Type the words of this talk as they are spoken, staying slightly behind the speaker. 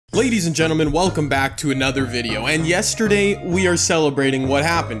Ladies and gentlemen, welcome back to another video, and yesterday we are celebrating what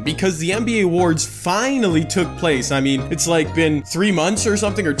happened because the NBA awards finally took place. I mean, it's like been 3 months or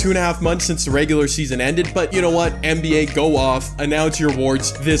something, or 2.5 months since the regular season ended, but you know what? NBA, go off, announce your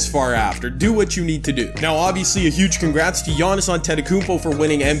awards this far after. Do what you need to do. Now, obviously, a huge congrats to Giannis Antetokounmpo for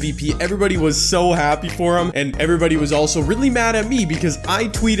winning MVP. Everybody was so happy for him, and everybody was also really mad at me because I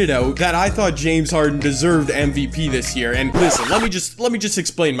tweeted out that I thought James Harden deserved MVP this year. And listen, let me just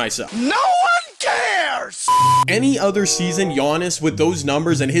explain myself. No one cares! Any other season, Giannis, with those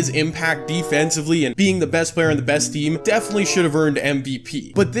numbers and his impact defensively and being the best player on the best team, definitely should have earned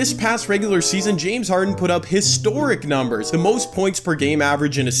MVP. But this past regular season, James Harden put up historic numbers. The most points per game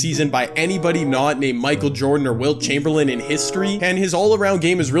average in a season by anybody not named Michael Jordan or Wilt Chamberlain in history. And his all-around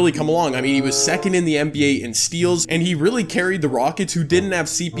game has really come along. I mean, he was second in the NBA in steals, and he really carried the Rockets, who didn't have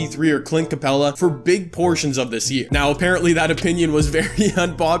CP3 or Clint Capella, for big portions of this year. Now, apparently that opinion was very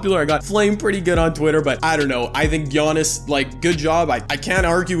unpopular. I got flamed pretty good on Twitter, but I don't know. I think Giannis, like, good job. I can't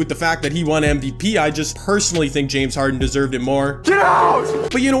argue with the fact that he won MVP. I just personally think James Harden deserved it more. Get out!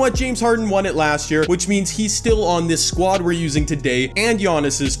 But you know what? James Harden won it last year, which means he's still on this squad we're using today, and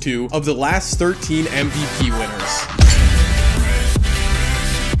Giannis's too, of the last 13 MVP winners.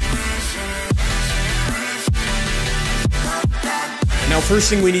 Now, first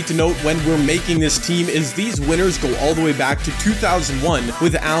thing we need to note when we're making this team is these winners go all the way back to 2001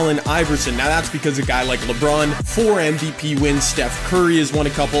 with Allen Iverson. Now, that's because a guy like LeBron, 4 MVP wins, Steph Curry has won a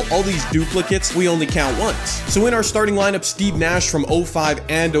couple, all these duplicates, we only count once. So in our starting lineup, Steve Nash from 05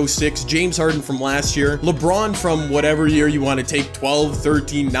 and 06, James Harden from last year, LeBron from whatever year you want to take, 12,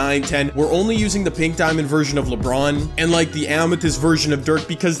 13, 9, 10. We're only using the pink diamond version of LeBron and like the amethyst version of Dirk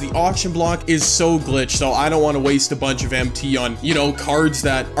because the auction block is so glitched, so I don't want to waste a bunch of MT on, you know, cards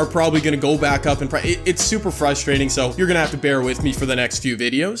that are probably going to go back up in price. It's super frustrating, so you're going to have to bear with me for the next few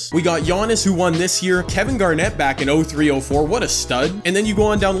videos. We got Giannis, who won this year, Kevin Garnett back in 03-04, what a stud. And then you go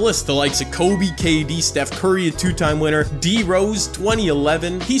on down the list, the likes of Kobe, KD, Steph Curry, a 2-time winner, D Rose,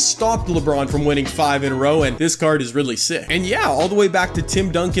 2011. He stopped LeBron from winning 5 in a row, and this card is really sick. And yeah, all the way back to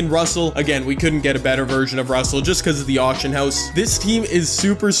Tim Duncan, Russell. Again, we couldn't get a better version of Russell just because of the auction house. This team is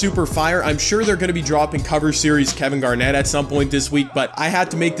super fire. I'm sure they're going to be dropping cover series Kevin Garnett at some point this week, but I had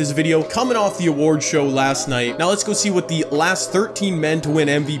to make this video coming off the award show last night. Now let's go see what the last 13 men to win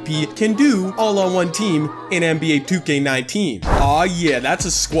MVP can do all on one team in NBA 2K19. Aw yeah, that's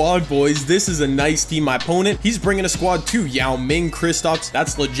a squad, boys. This is a nice team. My opponent, he's bringing a squad too. Yao Ming, Kristaps,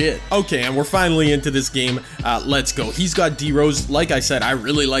 that's legit. Okay, and we're finally into this game. Let's go. He's got D Rose. Like I said, I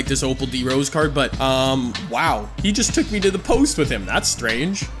really like this Opal D Rose card, but wow, he just took me to the post with him. That's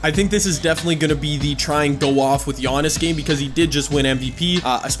strange. I think this is definitely going to be the try and go off with Giannis game because he did just win MVP.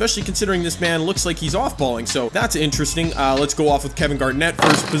 Especially considering this man looks like he's off-balling, so that's interesting. Let's go off with Kevin Garnett.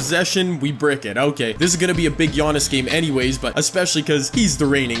 First possession, we brick it. Okay, this is going to be a big Giannis game anyways, but especially because he's the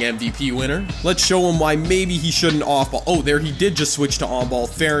reigning MVP winner. Let's show him why maybe he shouldn't off-ball. Oh, there he did just switch to on-ball.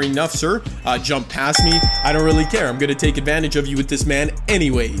 Fair enough, sir. Jump past me. I don't really care. I'm going to take advantage of you with this man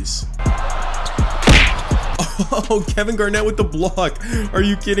anyways. Oh, Kevin Garnett with the block. Are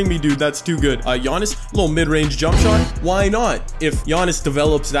you kidding me, dude? That's too good. Giannis, little mid-range jump shot. Why not? If Giannis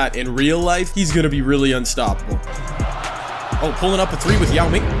develops that in real life, he's going to be really unstoppable. Oh, pulling up a 3 with Yao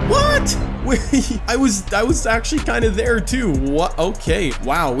Ming. What? Wait, I was actually kind of there too. What? Okay.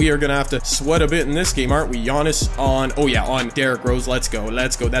 Wow, we are gonna have to sweat a bit in this game, aren't we? Giannis on, oh yeah, on Derrick Rose. Let's go.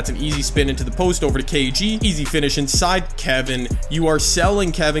 Let's go. That's an easy spin into the post over to KG. Easy finish inside. Kevin, you are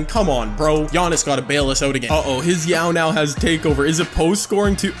selling, Kevin. Come on, bro. Giannis got to bail us out again. Uh-oh, his Yao now has takeover. Is it post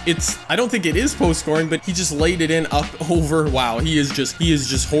scoring too? I don't think it is post scoring, but he just laid it in up over. Wow, he is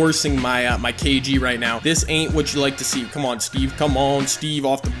just horsing my my KG right now. This ain't what you like to see. Come on, Steve. Come on, Steve,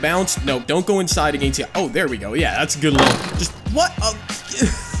 off the bounce. No, don't go inside against you. Oh, there we go. Yeah, that's a good little. Just what?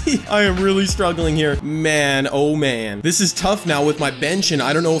 I am really struggling here. Man, oh man. This is tough now with my bench, and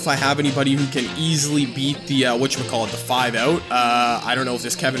I don't know if I have anybody who can easily beat the, whatchamacallit, the 5 out. I don't know if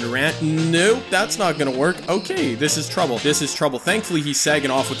this Kevin Durant. Nope, that's not gonna work. Okay, this is trouble. This is trouble. Thankfully, he's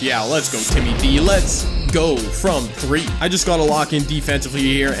sagging off with the owl. Let's go, Timmy D. Let's go from 3. I just gotta lock in defensively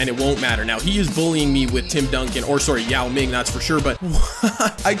here, and it won't matter. Now, he is bullying me with Tim Duncan, or sorry, Yao Ming, that's for sure, but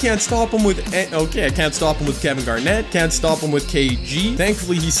I can't stop him with, okay, I can't stop him with Kevin Garnett. Can't stop him with KG.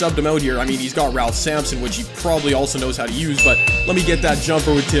 Thankfully, he subbed him out here. I mean, he's got Ralph Sampson, which he probably also knows how to use, but let me get that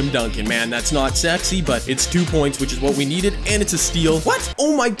jumper with Tim Duncan, man. That's not sexy, but it's 2 points, which is what we needed, and it's a steal. What?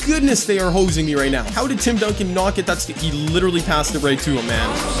 Oh my goodness, they are hosing me right now. How did Tim Duncan not get that steal? He literally passed it right to him, man.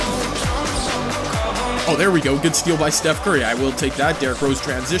 Oh, there we go. Good steal by Steph Curry. I will take that. Derrick Rose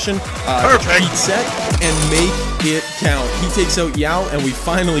transition. Perfect. Heat set. and make it count. He takes out Yao, and we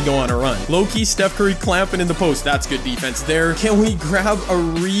finally go on a run. Low-key, Steph Curry clamping in the post. That's good defense there. Can we grab a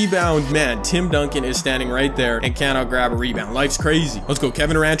rebound? Man, Tim Duncan is standing right there and cannot grab a rebound. Life's crazy. Let's go.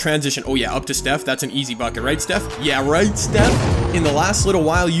 Kevin Durant transition. Oh, yeah, up to Steph. That's an easy bucket, right, Steph? Yeah, right, Steph? In the last little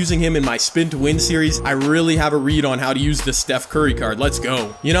while using him in my spin to win series, I really have a read on how to use the Steph Curry card. Let's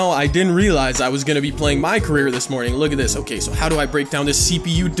go. You know, I didn't realize I was going to be playing my career this morning. Look at this. Okay, so how do I break down this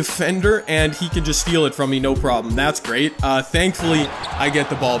CPU defender? And he can just steal it from me, no problem. That's great. Thankfully, I get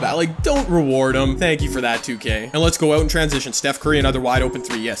the ball back. Like, don't reward him. Thank you for that, 2K. And let's go out and transition. Steph Curry, another wide open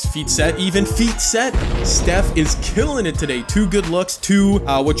three. Yes, feet set, even feet set. Steph is killing it today. 2 good looks, 2,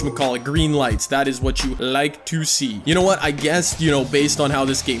 whatchamacallit, green lights. That is what you like to see. You know what? I guess, you know, based on how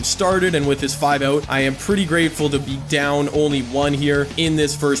this game started and with this 5 out, I am pretty grateful to be down only 1 here in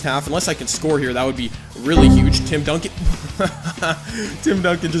this first half. Unless I can score here, that would be really huge. Tim Duncan. Tim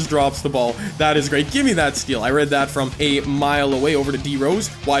Duncan just drops the ball. That is great. Give me that steal. I read that from a mile away. Over to D Rose.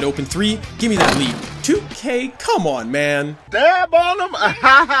 Wide open 3. Give me that lead. 2K. Come on, man. Dab on him.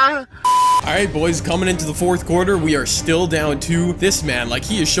 All right, boys, coming into the 4th quarter, we are still down 2. This man, like,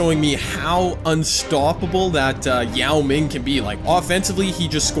 he is showing me how unstoppable that Yao Ming can be. Like, offensively, he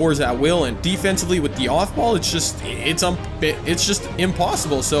just scores at will, and defensively with the off ball, it's just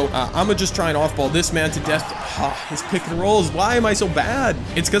impossible. So I'm gonna just try and off ball this man to death. His pick and rolls. Why am I so bad?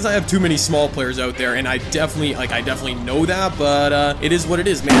 It's because I have too many small players out there, and I definitely know that, but it is what it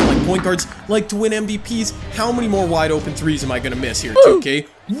is, man. Like, point guards like to win MVPs. How many more wide open 3s am I gonna miss here? 2K.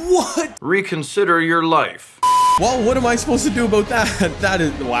 What? Reconsider your life. Well, what am I supposed to do about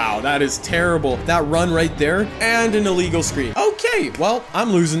that? Wow, that is terrible. That run right there and an illegal screen. Okay, well,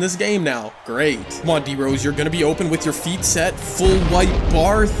 I'm losing this game now. Great. Come on, D Rose, you're gonna be open with your feet set. Full white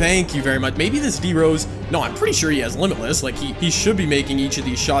bar. Thank you very much. Maybe this D Rose, no, I'm pretty sure he has limitless. Like, he should be making each of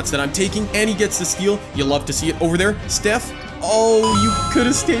these shots that I'm taking, and he gets the steal. You love to see it. Over there, Steph. Oh, you could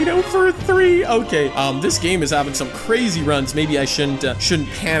have stayed out for a 3. Okay, this game is having some crazy runs. Maybe I shouldn't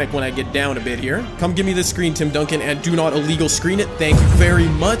panic when I get down a bit here. Come give me the screen, Tim Duncan, and do not illegal screen it. Thank you very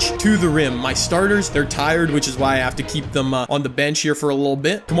much. To the rim. My starters, they're tired, which is why I have to keep them on the bench here for a little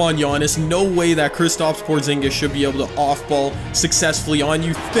bit. Come on, Giannis. No way that Kristaps Porzingis should be able to off-ball successfully on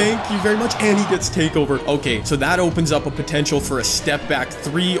you. Thank you very much. And he gets takeover. Okay, so that opens up a potential for a step-back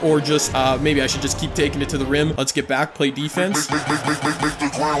 3, or just, maybe I should just keep taking it to the rim. Let's get back, play defense. Make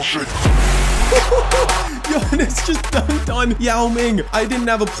the ground shake. Giannis just dunked on Yao Ming. I didn't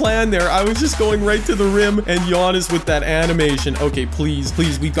have a plan there. I was just going right to the rim, and Giannis with that animation. Okay, please,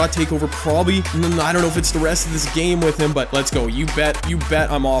 we've got takeover probably. I don't know if it's the rest of this game with him, but let's go. You bet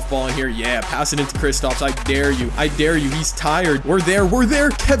I'm off balling here. Yeah, pass it into Kristaps. I dare you. He's tired. We're there.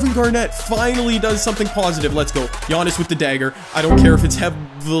 Kevin Garnett finally does something positive. Let's go. Giannis with the dagger. I don't care if it's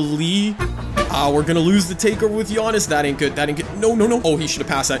heavily. We're gonna lose the takeover with Giannis. That ain't good. No. Oh, he should have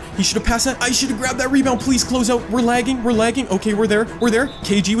passed that. I should have grabbed that rebound. Please close out. We're lagging. Okay, we're there.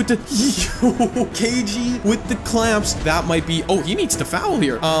 KG with the KG with the clamps. That might be. Oh, he needs to foul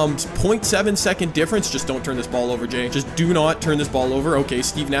here. 0.7 second difference. Just don't turn this ball over, Jay. Just do not turn this ball over. Okay,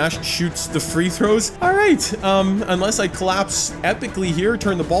 Steve Nash shoots the free throws. All right. Unless I collapse epically here,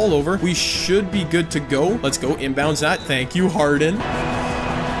 turn the ball over, we should be good to go. Let's go. Inbounds that. Thank you, Harden.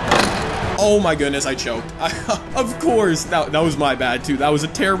 Oh my goodness, I choked. Of course, that was my bad too. That was a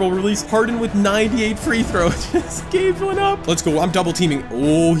terrible release. Harden with 98 free throws. Just gave one up. Let's go. I'm double teaming.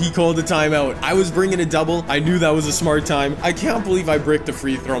 Oh, he called a timeout. I was bringing a double. I knew that was a smart time. I can't believe I bricked the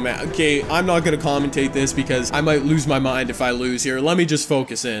free throw, man. Okay, I'm not going to commentate this because I might lose my mind if I lose here. Let me just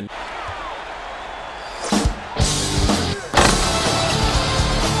focus in.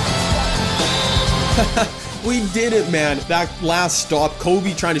 We did it, man. That last stop,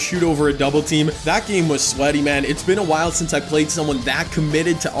 Kobe trying to shoot over a double team. That game was sweaty, man. It's been a while since I played someone that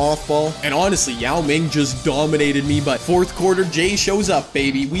committed to off ball. And honestly, Yao Ming just dominated me. But 4th quarter, Jay shows up,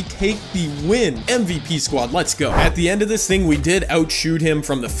 baby. We take the win. MVP squad, let's go. At the end of this thing, we did outshoot him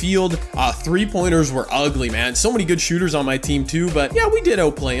from the field. 3-pointers were ugly, man. So many good shooters on my team too. But yeah, we did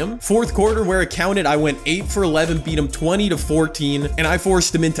outplay him. 4th quarter, where it counted, I went 8 for 11, beat him 20-14. And I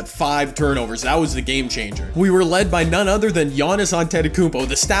forced him into 5 turnovers. That was the game changer. We were led by none other than Giannis Antetokounmpo.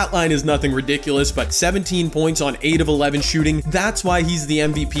 The stat line is nothing ridiculous, but 17 points on 8 of 11 shooting. That's why he's the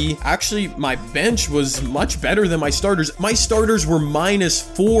MVP. Actually, my bench was much better than my starters. My starters were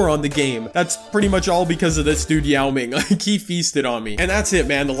 -4 on the game. That's pretty much all because of this dude Yao Ming. Like, he feasted on me. And that's it,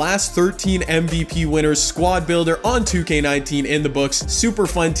 man. The last 13 MVP winners, squad builder on 2K19 in the books. Super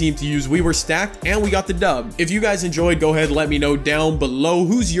fun team to use. We were stacked and we got the dub. If you guys enjoyed, go ahead and let me know down below.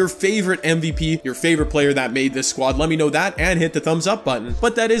 Who's your favorite MVP, your favorite player that that made this squad, let me know that and hit the thumbs up button.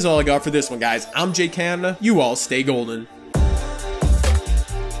 But that is all I got for this one, guys. I'm Jay Canada. You all stay golden.